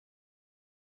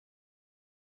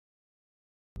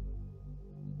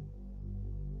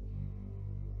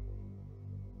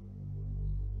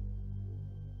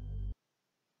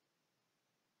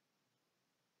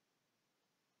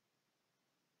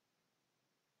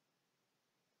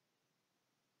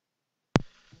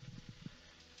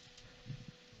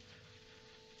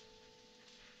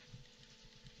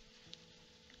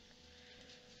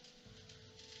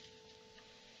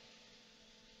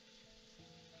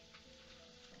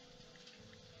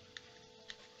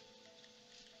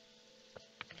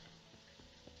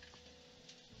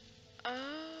Oh.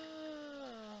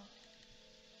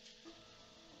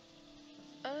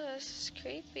 Oh, this is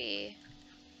creepy.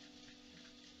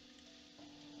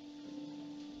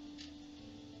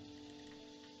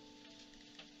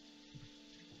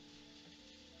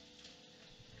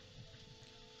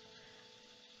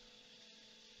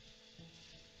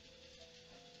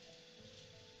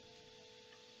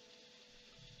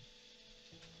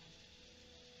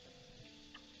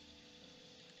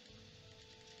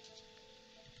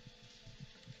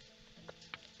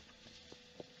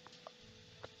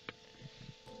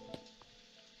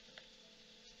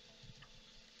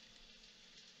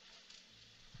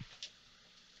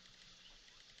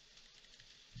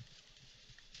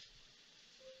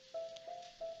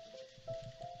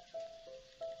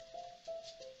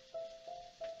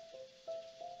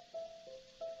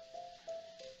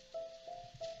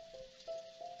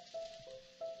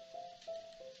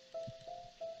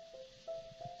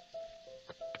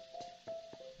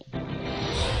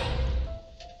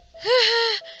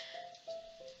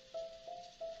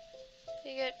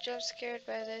 You get jump scared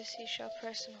by this, you shall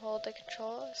press and hold the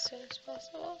control as soon as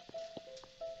possible.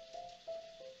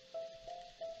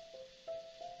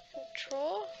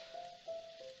 Control?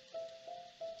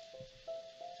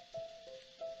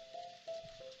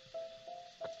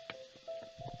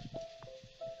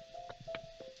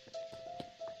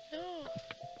 No.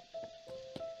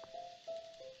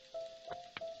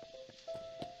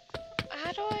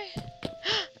 How do I?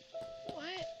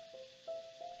 What?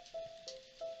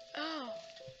 Oh.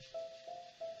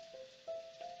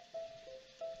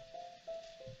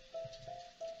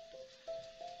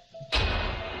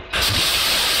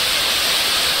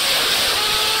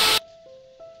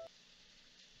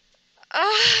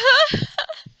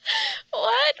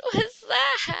 What was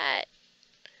that?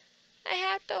 I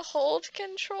have to hold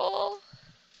control?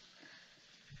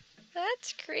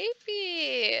 That's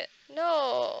creepy.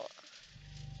 No.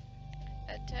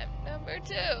 Attempt number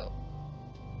 2.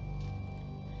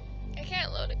 I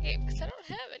can't load a game because I don't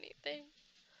have anything.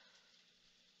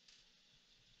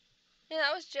 Yeah,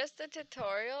 that was just a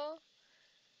tutorial.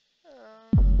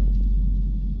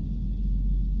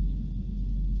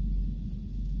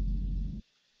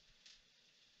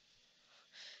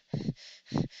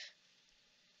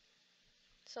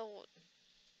 So,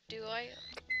 do I?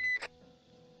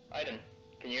 Aiden,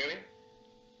 can you hear me?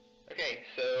 Okay,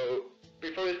 so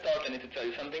before we start, I need to tell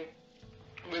you something.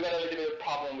 We got a little bit of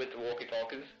problem with the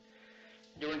walkie-talkies.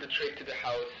 During the trip to the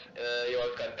house,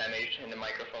 yours got damaged in the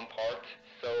microphone part,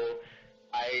 so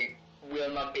I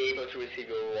will not be able to receive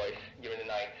your voice during the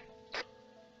night.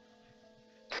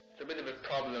 It's a bit of a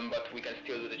problem, but we can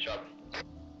still do the job.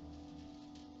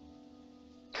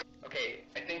 Okay,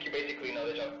 I think you basically know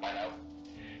the job by now,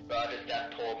 but the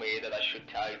staff told me that I should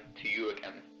tell it to you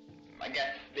again. I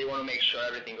guess they want to make sure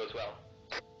everything goes well.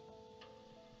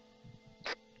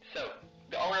 So,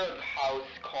 the owner of the house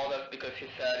called us because he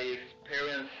said he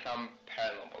experienced some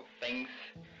paranormal things.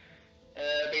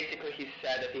 Basically he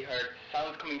said that he heard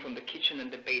sounds coming from the kitchen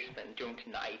and the basement during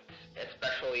the night,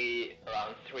 especially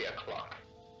around 3 o'clock.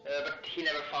 But he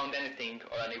never found anything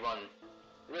or anyone.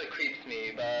 It really creeps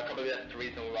me, but probably that's the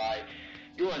reason why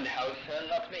you're in the house and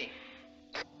not me.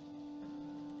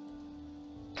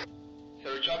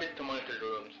 So your job is to monitor the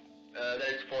rooms.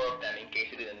 There is 4 of them in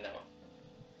case you didn't know.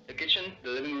 The kitchen,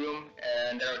 the living room,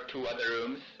 and there are 2 other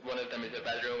rooms. One of them is a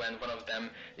bedroom and one of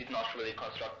them is not really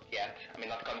constructed yet. I mean,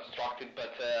 not constructed,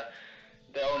 but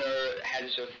the owner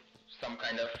has just some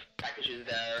kind of packages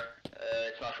there.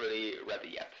 It's not really ready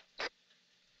yet.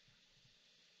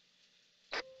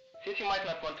 Since you might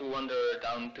not want to wander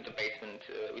down to the basement,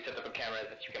 we set up a camera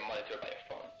that you can monitor by your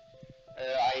phone.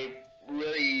 I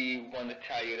really want to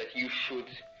tell you that you should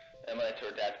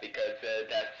monitor that because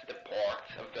that's the part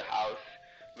of the house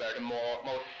where the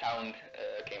most sound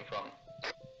came from.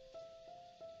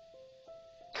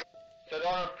 So the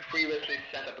owner previously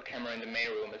set up a camera in the main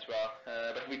room as well,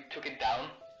 but we took it down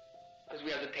because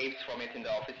we have the tapes from it in the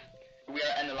office. We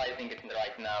are analyzing it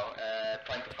right now,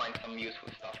 trying to find some useful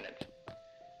stuff in it.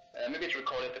 Maybe it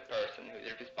recorded the person who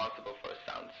is responsible for the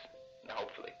sounds,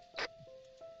 hopefully.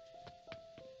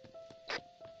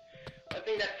 I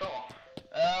think that's all.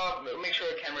 Make sure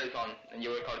your camera is on and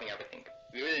you're recording everything.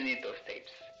 We really need those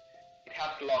tapes. It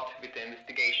helps a lot with the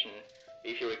investigation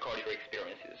if you record your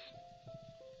experiences.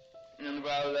 And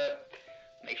well,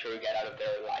 make sure you get out of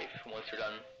there alive once you're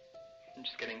done. I'm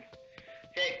just kidding.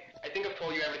 Okay, I think I've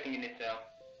told you everything you need to know.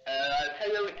 I'll tell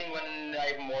you everything when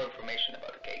I have more information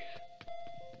about the case.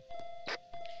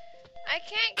 I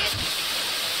can't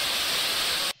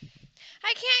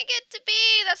get to B.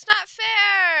 That's not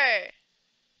fair.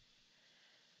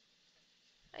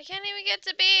 I can't even get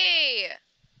to B!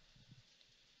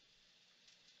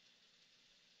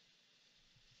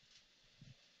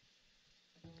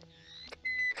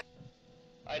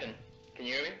 Aiden, can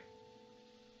you hear me?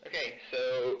 Okay,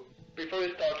 so before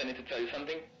we start, I need to tell you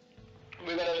something.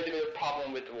 We got a little bit of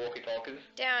problem with the walkie-talkies.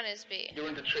 Down is B.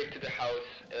 During the trip to the house,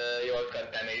 yours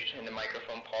got damaged in the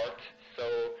microphone part,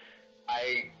 so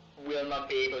I will not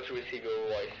be able to receive your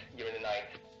voice during the night.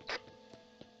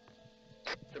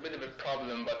 It's a bit of a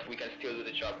problem, but we can still do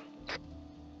the job.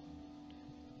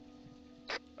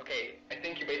 Okay, I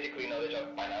think you basically know the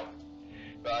job by now,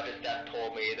 but his dad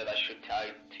told me that I should tell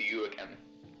it to you again.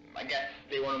 I guess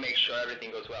they want to make sure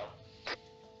everything goes well.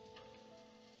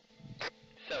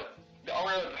 So, the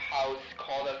owner of the house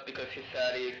called us because he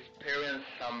said he experienced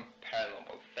some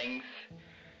paranormal things.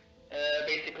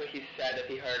 Basically, he said that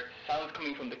he heard sounds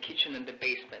coming from the kitchen and the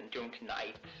basement during the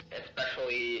night,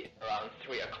 especially around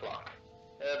 3 o'clock.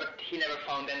 But he never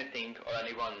found anything or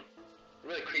anyone. It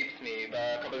really creeps me,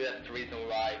 but probably that's the reason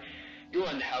why you're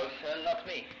in the house and not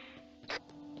me.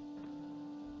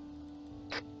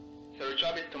 So your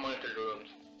job is to monitor the rooms.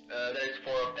 There is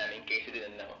 4 of them, in case you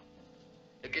didn't know.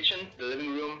 The kitchen, the living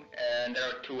room, and there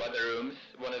are 2 other rooms.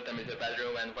 One of them is a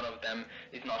bedroom, and one of them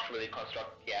is not really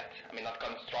constructed yet. I mean, not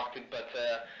constructed, but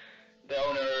the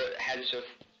owner has just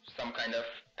some kind of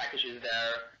packages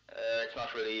there. It's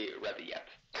not really ready yet.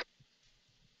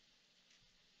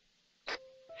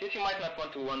 Since you might not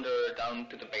want to wander down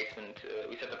to the basement,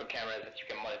 we set up a camera that you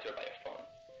can monitor by your phone.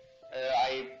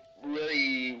 I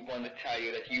really want to tell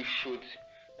you that you should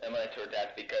monitor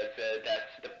that, because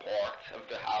that's the part of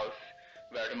the house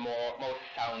where the most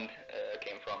sound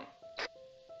came from.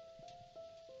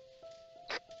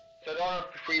 So the owner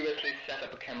previously set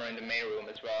up a camera in the main room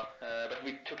as well, but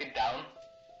we took it down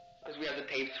because we have the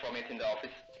tapes from it in the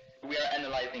office. We are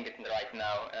analyzing it right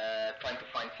now, trying to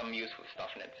find some useful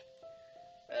stuff in it.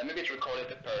 Maybe it recorded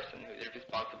the person who is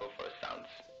responsible for the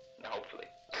sounds, hopefully.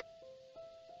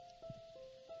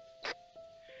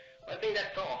 I think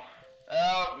that's all.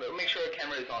 Make sure your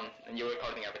camera is on and you're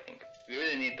recording everything. We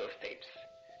really need those tapes.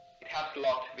 It helps a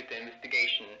lot with the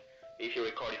investigation if you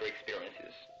record your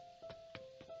experiences.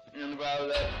 And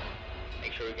well,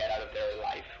 make sure you get out of there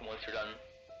alive once you're done.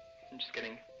 I'm just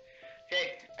kidding.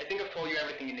 Okay, I think I've told you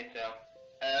everything you need to know.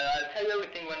 I'll tell you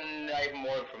everything when I have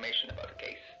more information about the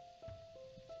case.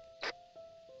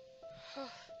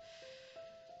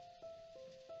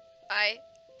 I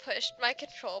pushed my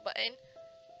control button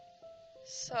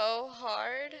so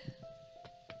hard.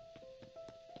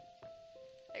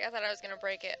 Like, I thought I was gonna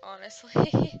break it, honestly.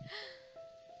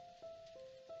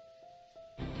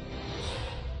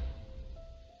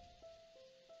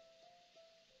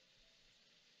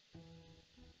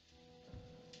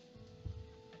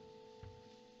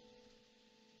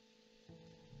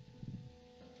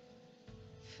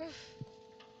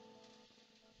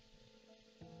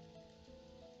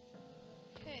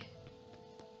 Okay.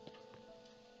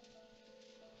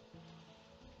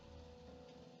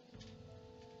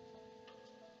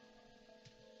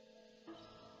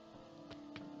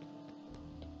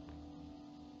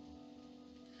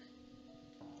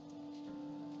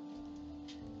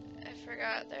 I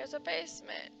forgot there's a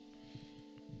basement.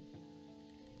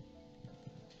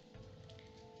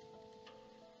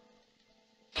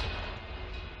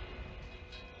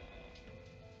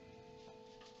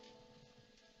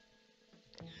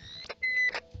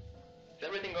 Is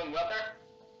everything going well there?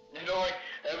 Don't worry,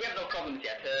 we have no problems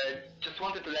yet. Just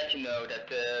wanted to let you know that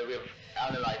we've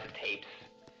analyzed the tapes.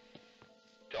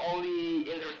 The only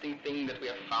interesting thing that we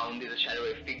have found is a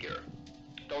shadowy figure.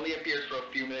 It only appears for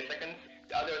a few milliseconds.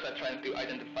 The others are trying to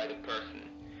identify the person.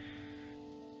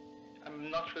 I'm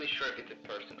not really sure if it's a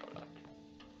person or not.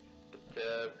 But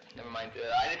never mind.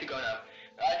 I need to go now.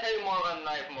 I'll tell you more when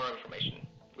I have more information.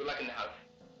 Good luck in the house.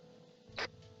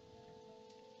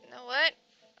 You know what?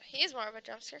 He's more of a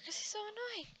jump scare because he's so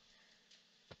annoying.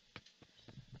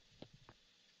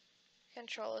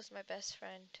 Control is my best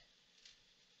friend.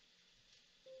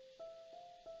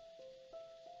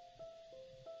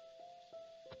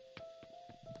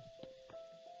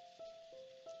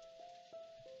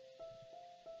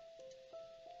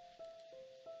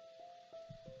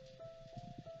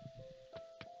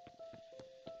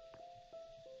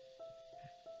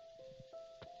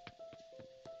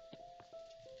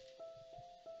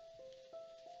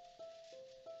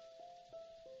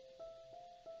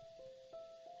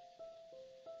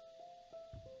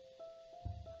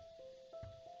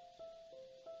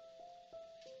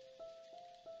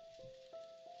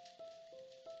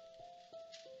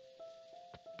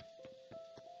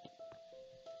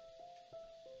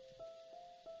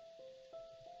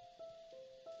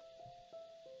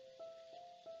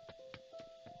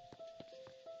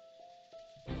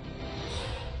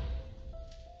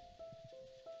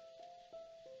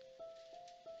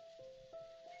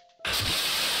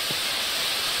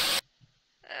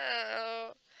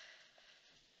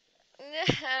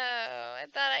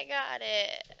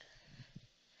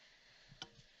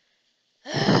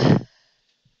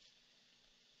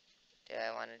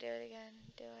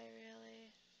 Do I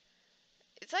really?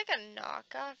 It's like a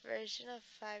knockoff version of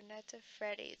Five Nights at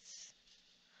Freddy's.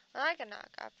 Not like a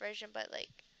knockoff version, but like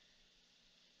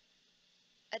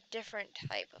a different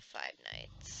type of Five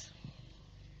Nights.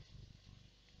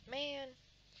 Man.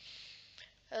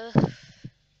 Ugh.